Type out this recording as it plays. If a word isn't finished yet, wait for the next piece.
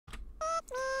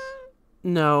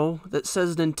No, that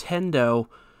says Nintendo.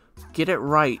 Get it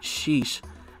right, sheesh.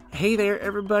 Hey there,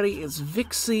 everybody, it's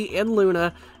Vixie and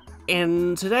Luna,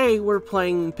 and today we're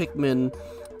playing Pikmin.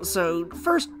 So,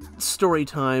 first story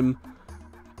time.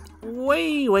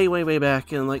 Way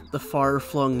back in, like, the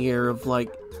far-flung year of,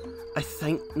 like, I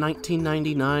think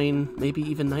 1999, maybe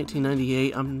even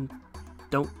 1998.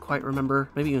 Don't quite remember.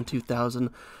 Maybe even 2000.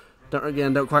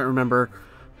 Don't quite remember.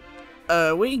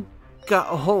 We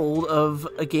got a hold of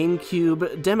a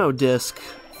GameCube demo disc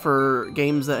for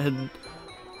games that had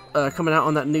coming out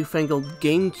on that newfangled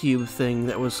GameCube thing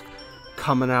that was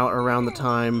coming out around the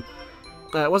time.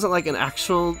 It wasn't like an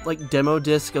actual like demo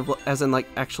disc of as in like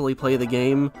actually play the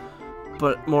game,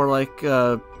 but more like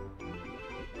you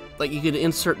could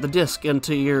insert the disc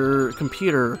into your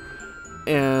computer,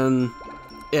 and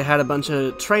it had a bunch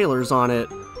of trailers on it.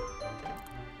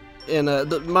 And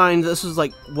this was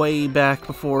like way back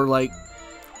before like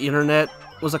internet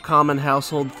was a common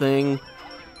household thing.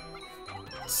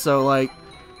 So like,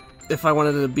 if I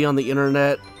wanted to be on the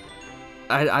internet,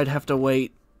 I'd have to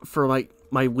wait for like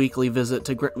my weekly visit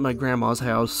to my grandma's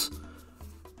house,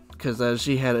 because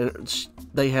they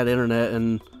had internet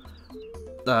and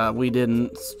we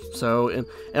didn't. So and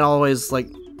always like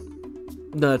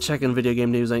checking video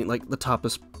game news ain't like the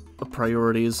toppest of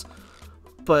priorities.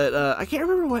 But I can't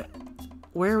remember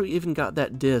where we even got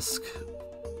that disc.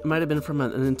 It might have been from a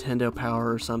Nintendo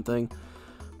Power or something.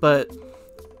 But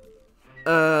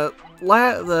the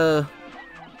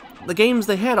games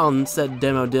they had on said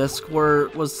demo disc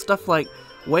was stuff like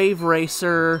Wave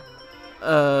Racer,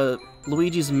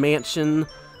 Luigi's Mansion,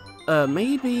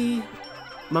 maybe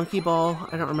Monkey Ball.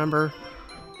 I don't remember.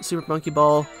 Super Monkey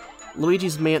Ball,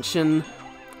 Luigi's Mansion,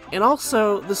 and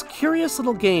also this curious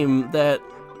little game that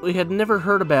we had never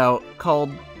heard about called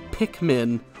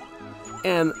Pikmin.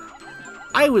 And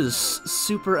I was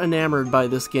super enamored by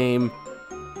this game.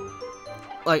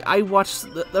 Like, I watched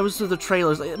those were the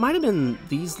trailers. It might have been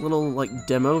these little like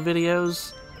demo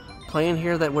videos playing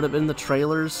here that would have been the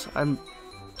trailers. I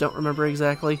don't remember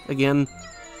exactly. Again,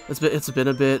 it's been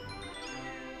a bit.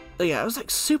 But yeah, I was like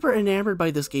super enamored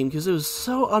by this game because it was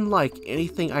so unlike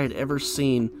anything I had ever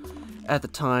seen at the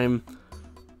time.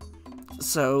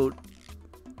 So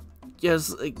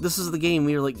yes, like, this is the game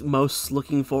we were like most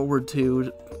looking forward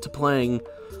to playing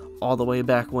all the way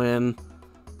back when.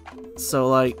 So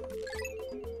like,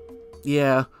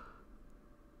 yeah.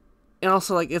 And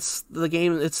also like it's the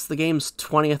game's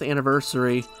 20th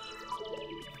anniversary.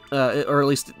 Or at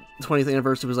least 20th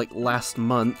anniversary was like last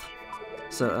month.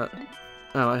 So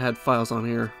oh, I had files on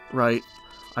here. Right.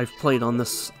 I've played on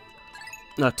this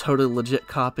totally legit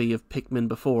copy of Pikmin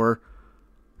before.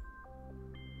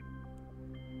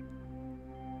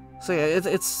 So yeah,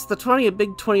 it's the big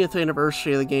 20th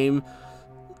anniversary of the game,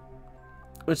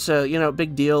 which you know,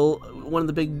 big deal. One of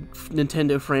the big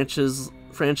Nintendo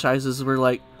franchises we're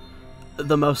like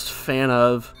the most fan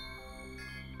of.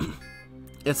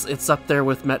 It's up there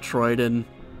with Metroid and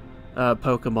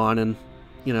Pokemon, and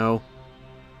you know,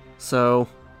 so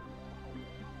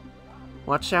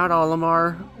watch out,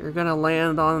 Olimar. You're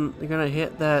gonna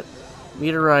hit that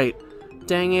meteorite.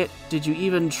 Dang it! Did you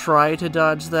even try to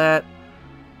dodge that?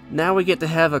 Now we get to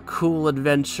have a cool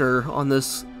adventure on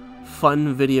this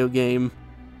fun video game.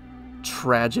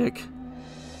 Tragic.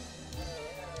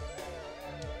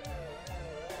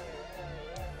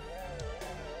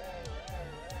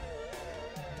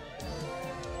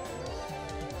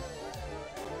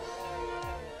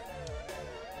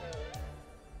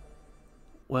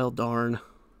 Well, darn.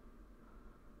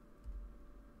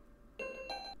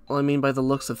 Well, I mean, by the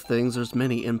looks of things, there's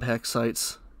many impact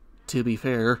sites, to be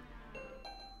fair.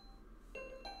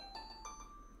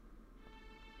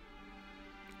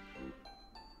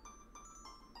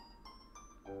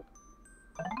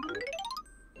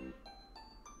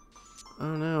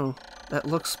 Oh no, that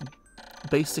looks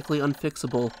basically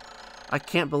unfixable. I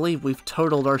can't believe we've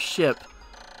totaled our ship.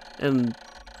 And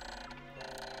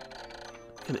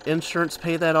can insurance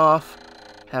pay that off?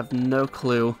 Have no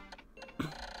clue.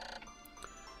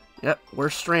 Yep,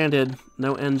 we're stranded.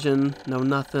 No engine, no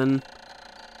nothing.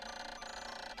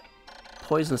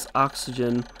 Poisonous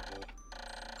oxygen.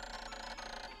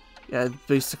 Yeah,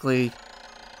 basically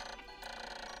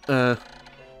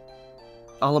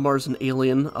Olimar's an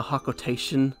alien, a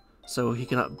Hakotation, so he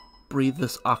cannot breathe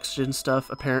this oxygen stuff,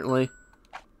 apparently.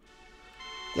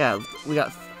 Yeah, we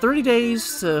got 30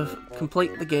 days to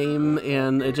complete the game,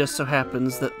 and it just so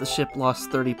happens that the ship lost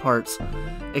 30 parts.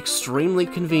 Extremely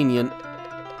convenient.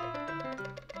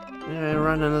 Yeah, I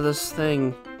run into this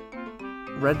thing.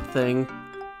 Red thing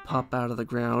pop out of the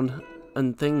ground,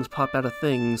 and things pop out of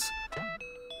things.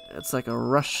 It's like a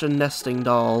Russian nesting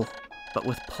doll. but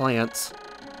with plants.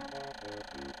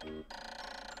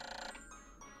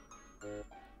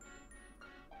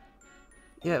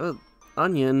 Yeah, well,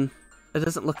 onion. It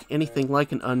doesn't look anything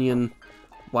like an onion.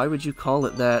 Why would you call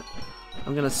it that?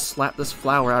 I'm gonna slap this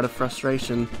flower out of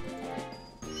frustration.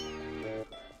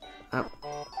 Ow.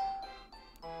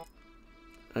 Oh,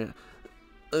 yeah.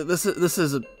 This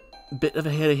is a bit of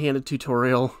a heavy-handed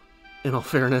tutorial, in all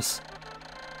fairness.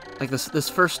 Like this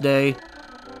first day,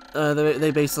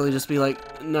 they basically just be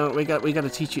like, no, we got to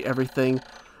teach you everything.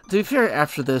 To be fair,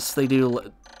 after this, they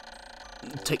do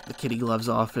take the kitty gloves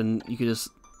off, and you can just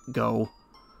go.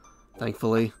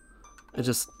 Thankfully, it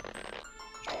just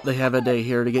they have a day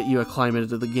here to get you acclimated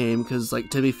to the game. Because, like,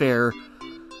 to be fair,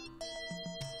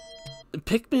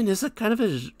 Pikmin is a kind of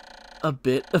a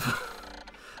bit of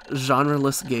a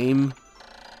genre-less game.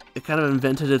 It kind of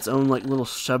invented its own, like, little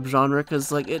subgenre,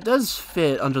 because, like, it does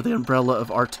fit under the umbrella of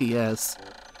RTS,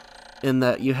 in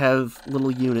that you have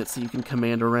little units that you can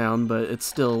command around, but it's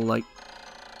still, like,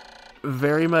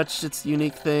 very much its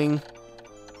unique thing.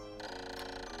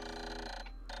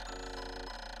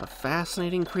 A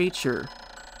fascinating creature.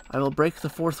 I will break the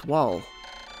fourth wall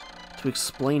to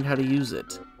explain how to use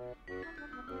it.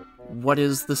 What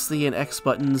is the C and X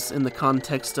buttons in the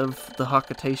context of the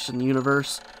Hawkitation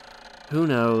universe? Who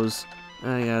knows?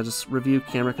 Yeah, just review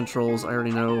camera controls. I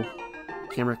already know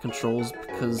camera controls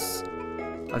because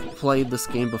I've played this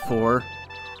game before.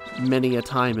 Many a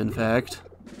time, in fact.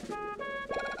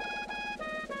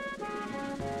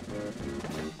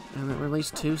 And it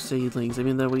released 2 seedlings,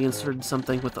 even though we inserted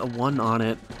something with a 1 on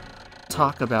it.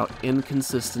 Talk about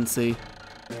inconsistency.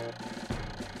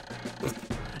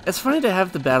 It's funny to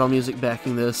have the battle music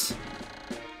backing this.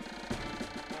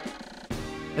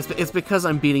 It's because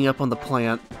I'm beating up on the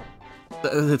plant.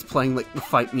 It's playing, like, the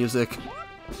fight music.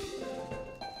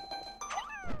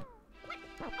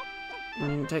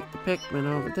 And take the Pikmin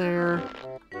over there.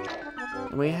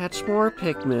 And we hatch more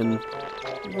Pikmin.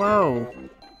 Whoa.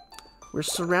 We're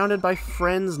surrounded by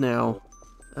friends now.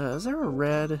 Is there a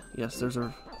red? Yes, there's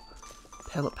a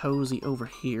pellet posy over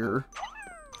here.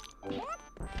 We'll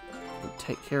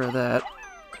take care of that.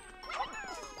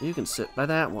 You can sit by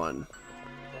that one.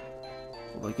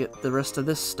 We'll get the rest of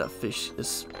this stuff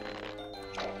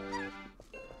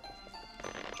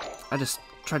I just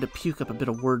tried to puke up a bit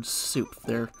of word soup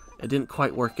there. It didn't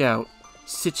quite work out.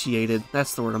 Situated,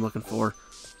 that's the word I'm looking for.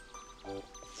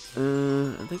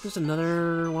 I think there's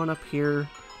another one up here.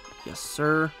 Yes,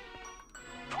 sir.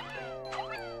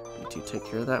 Need to take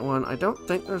care of that one. I don't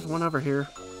think there's one over here.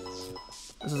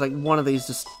 This is like one of these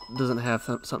just doesn't have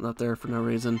something up there for no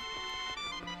reason.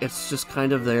 It's just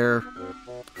kind of there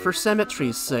for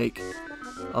symmetry's sake.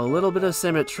 A little bit of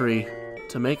symmetry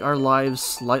to make our lives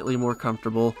slightly more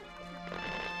comfortable.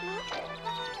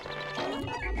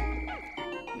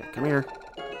 Yeah, come here.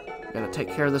 Gotta take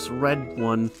care of this red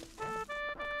one.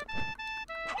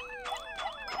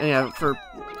 And yeah, for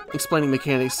explaining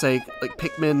mechanics' sake, like,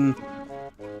 Pikmin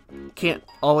can't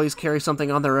always carry something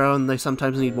on their own. They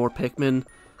sometimes need more Pikmin.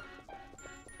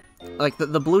 Like,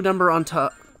 the blue number on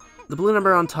top... The blue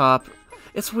number on top,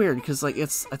 it's weird, because, like, I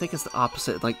think it's the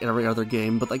opposite, like, every other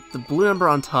game, but, like, the blue number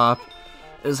on top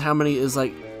is how many is,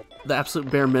 like, the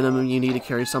absolute bare minimum you need to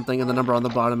carry something, and the number on the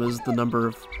bottom is the number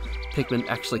of Pikmin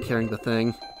actually carrying the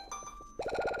thing.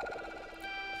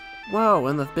 Whoa,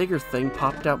 and the bigger thing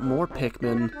popped out more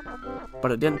Pikmin, but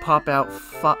it didn't pop out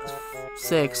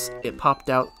 6, it popped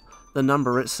out the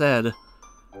number it said.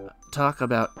 Talk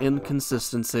about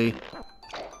inconsistency.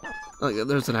 Like,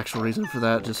 there's an actual reason for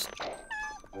that, just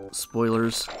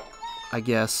spoilers, I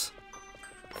guess,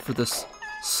 for this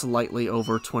slightly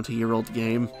over 20-year-old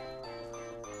game.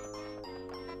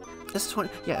 It's 20,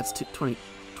 yeah, it's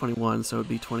 2021, so it'd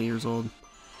be 20 years old.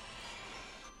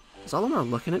 Is Olimar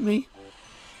looking at me?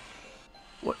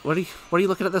 What are you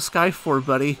looking at the sky for,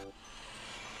 buddy?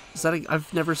 Is that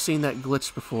I've never seen that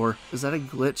glitch before. Is that a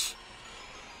glitch?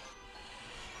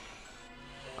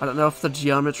 I don't know if the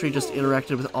geometry just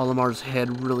interacted with Olimar's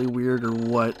head really weird or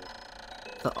what.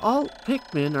 All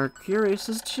Pikmin are curious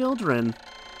as children.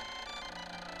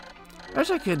 I wish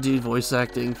I could do voice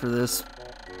acting for this.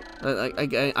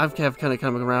 I've kind of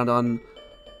coming around on,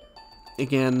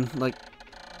 again, like,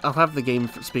 I'll have the game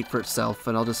speak for itself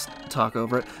and I'll just talk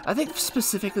over it. I think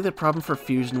specifically the problem for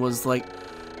Fusion was, like,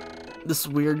 this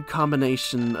weird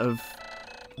combination of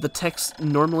the text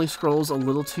normally scrolls a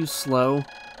little too slow,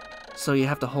 so you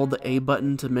have to hold the A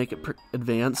button to make it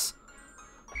advance,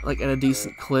 like, at a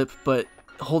decent clip, but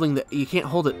you can't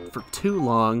hold it for too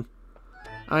long.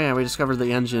 Oh yeah, we discovered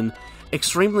the engine.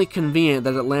 Extremely convenient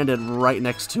that it landed right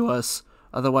next to us,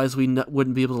 otherwise we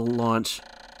wouldn't be able to launch.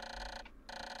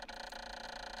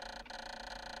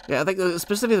 Yeah, I think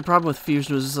specifically the problem with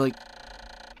Fusion was like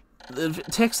the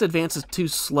text advances too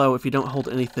slow if you don't hold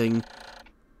anything,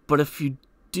 but if you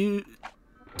do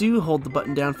hold the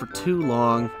button down for too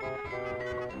long,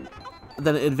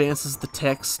 then it advances the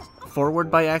text forward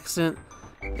by accident.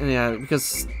 And yeah,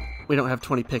 because we don't have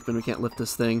 20 Pikmin, we can't lift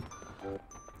this thing.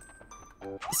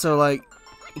 So like,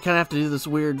 you kind of have to do this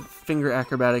weird finger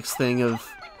acrobatics thing of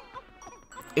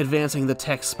advancing the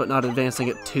text but not advancing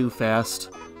it too fast,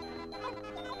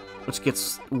 which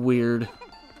gets weird.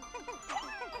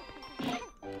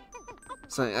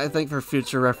 So I think for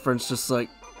future reference, just like,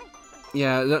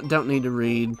 yeah, don't need to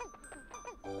read.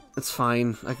 It's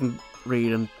fine. I can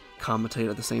read and commentate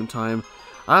at the same time.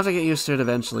 I'll have to get used to it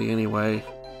eventually anyway,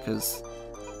 because,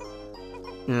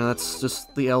 you know, that's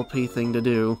just the LP thing to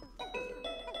do.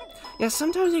 Yeah,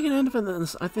 sometimes you can end up in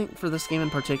this, I think for this game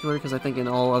in particular, because I think in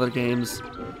all other games,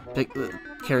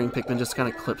 carrying Pikmin just kind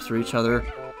of clip through each other.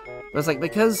 But it's like,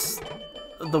 because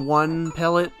the one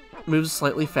pellet moves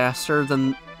slightly faster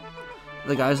than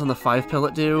the guys on the 5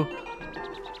 pellet do,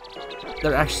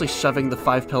 they're actually shoving the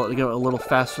 5 pellet to go a little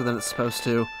faster than it's supposed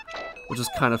to, which is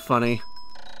kind of funny.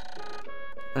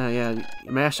 Yeah,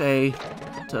 you mash A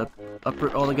to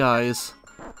uproot all the guys.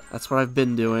 That's what I've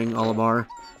been doing, Olimar.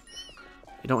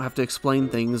 You don't have to explain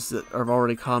things that are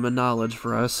already common knowledge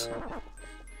for us.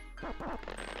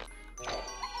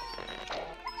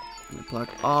 And pluck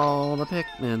all the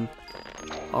Pikmin.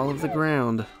 All of the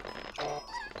ground.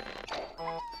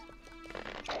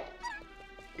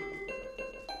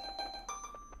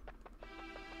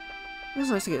 It's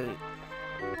nice to get...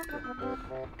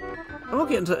 I won't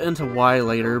get into why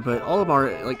later, but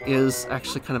Olimar like is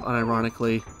actually kind of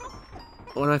unironically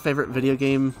one of my favorite video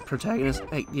game protagonists.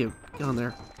 Hey, you, get on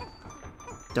there.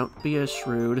 Don't be a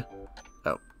shrew.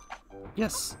 Oh.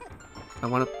 Yes. I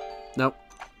want to... Nope.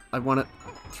 I want to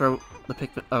throw the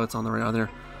Pikmin... Oh, it's on the way on there.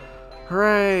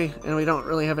 Hooray! And we don't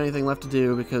really have anything left to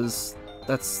do because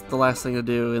that's the last thing to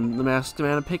do. And the max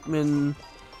amount of Pikmin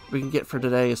we can get for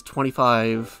today is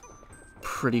 25.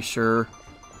 Pretty sure.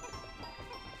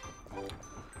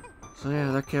 So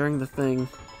yeah, they're carrying the thing.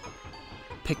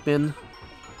 Pikmin,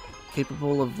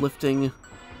 capable of lifting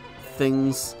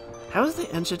things. How is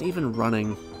the engine even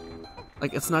running?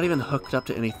 Like, it's not even hooked up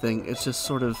to anything. It's just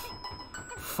sort of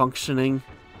functioning.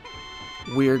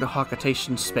 Weird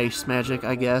Hawkitation space magic,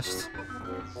 I guess.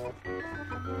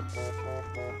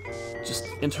 Just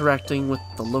interacting with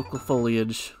the local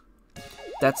foliage.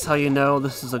 That's how you know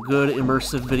this is a good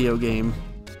immersive video game.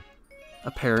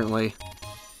 Apparently.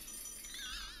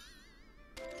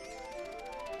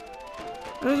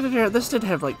 I mean, to be fair, this did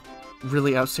have, like,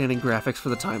 really outstanding graphics for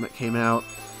the time it came out.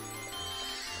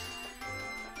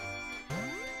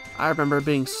 I remember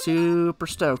being super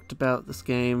stoked about this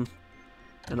game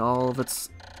and all of its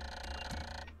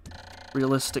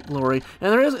realistic glory.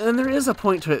 And there is a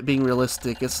point to it being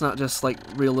realistic. It's not just, like,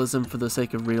 realism for the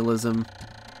sake of realism.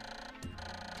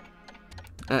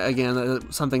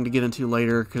 Again, something to get into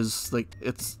later, because, like,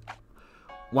 it's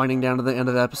winding down to the end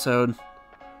of the episode.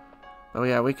 Oh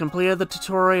yeah, we completed the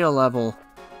tutorial level.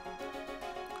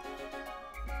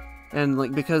 And,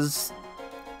 like, because,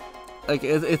 like,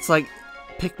 it's like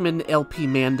Pikmin LP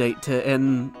mandate to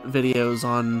end videos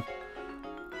on,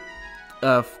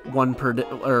 one per day,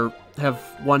 or have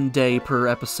 1 day per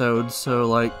episode, so,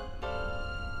 like,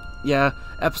 yeah,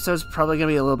 episodes probably gonna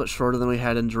be a little bit shorter than we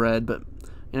had in Dread, but,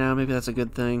 you know, maybe that's a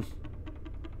good thing.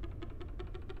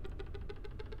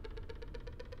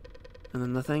 And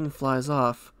then the thing flies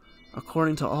off.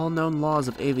 According to all known laws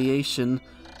of aviation,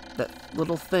 that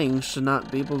little thing should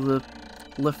not be able to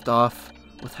lift off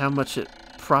with how much it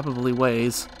probably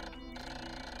weighs.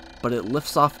 But it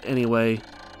lifts off anyway,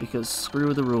 because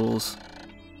screw the rules.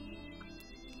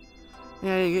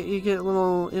 Yeah, you get a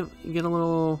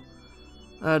little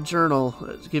journal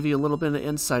to give you a little bit of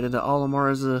insight into Olimar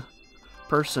as a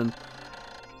person.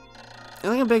 I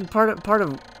think a big part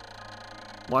of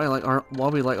why we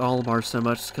like Olimar so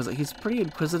much is because he's pretty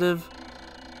inquisitive.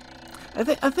 I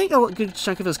think a good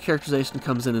chunk of his characterization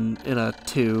comes in a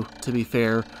 2. To be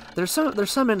fair, there's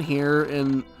some in here,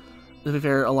 and to be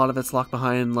fair, a lot of it's locked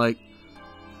behind like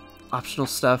optional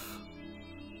stuff.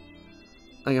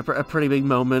 Like a pretty big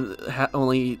moment,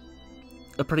 only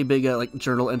a pretty big like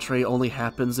journal entry only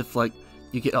happens if like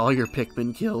you get all your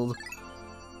Pikmin killed,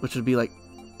 which would be like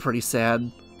pretty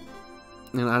sad.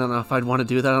 And I don't know if I'd want to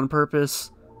do that on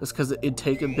purpose, just because it'd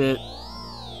take a bit.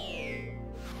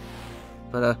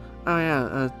 But oh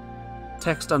yeah,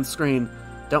 text on screen.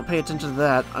 Don't pay attention to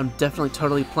that. I'm definitely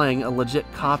totally playing a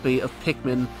legit copy of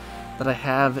Pikmin that I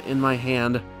have in my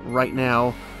hand right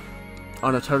now,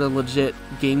 on a totally legit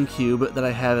GameCube that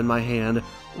I have in my hand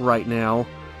right now.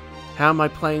 How am I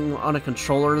playing on a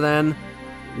controller then?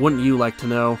 Wouldn't you like to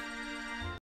know?